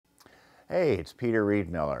Hey, it's Peter Reed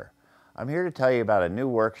Miller. I'm here to tell you about a new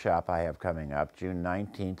workshop I have coming up June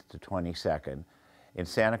 19th to 22nd in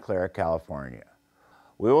Santa Clara, California.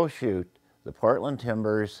 We will shoot the Portland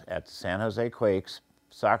Timbers at the San Jose Quakes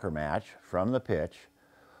soccer match from the pitch.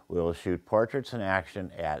 We will shoot portraits in action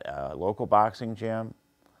at a local boxing gym.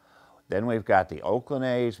 Then we've got the Oakland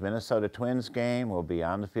A's Minnesota Twins game. We'll be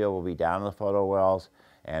on the field, we'll be down in the photo wells,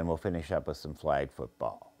 and we'll finish up with some flag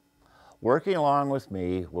football. Working along with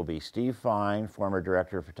me will be Steve Fine, former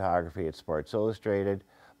director of photography at Sports Illustrated,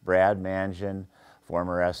 Brad Mangian,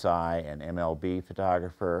 former SI and MLB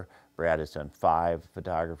photographer. Brad has done 5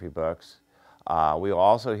 photography books. We will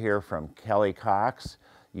also hear from Kelly Cox,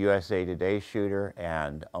 USA Today shooter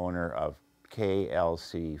and owner of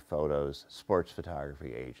KLC Photos Sports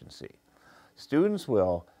Photography Agency. Students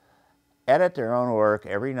will edit their own work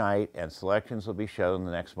every night, and selections will be shown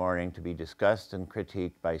the next morning to be discussed and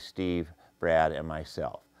critiqued by Steve, Brad, and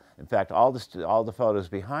myself. In fact, all the photos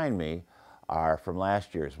behind me are from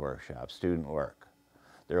last year's workshop, student work.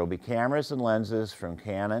 There will be cameras and lenses from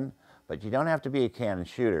Canon, but you don't have to be a Canon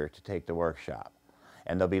shooter to take the workshop.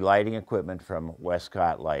 And there'll be lighting equipment from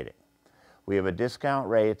Westcott Lighting. We have a discount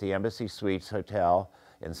rate at the Embassy Suites Hotel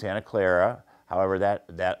in Santa Clara. However,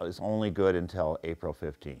 that is only good until April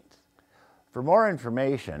 15th. For more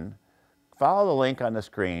information, follow the link on the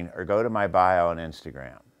screen or go to my bio on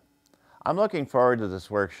Instagram. I'm looking forward to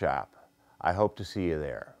this workshop. I hope to see you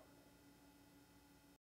there.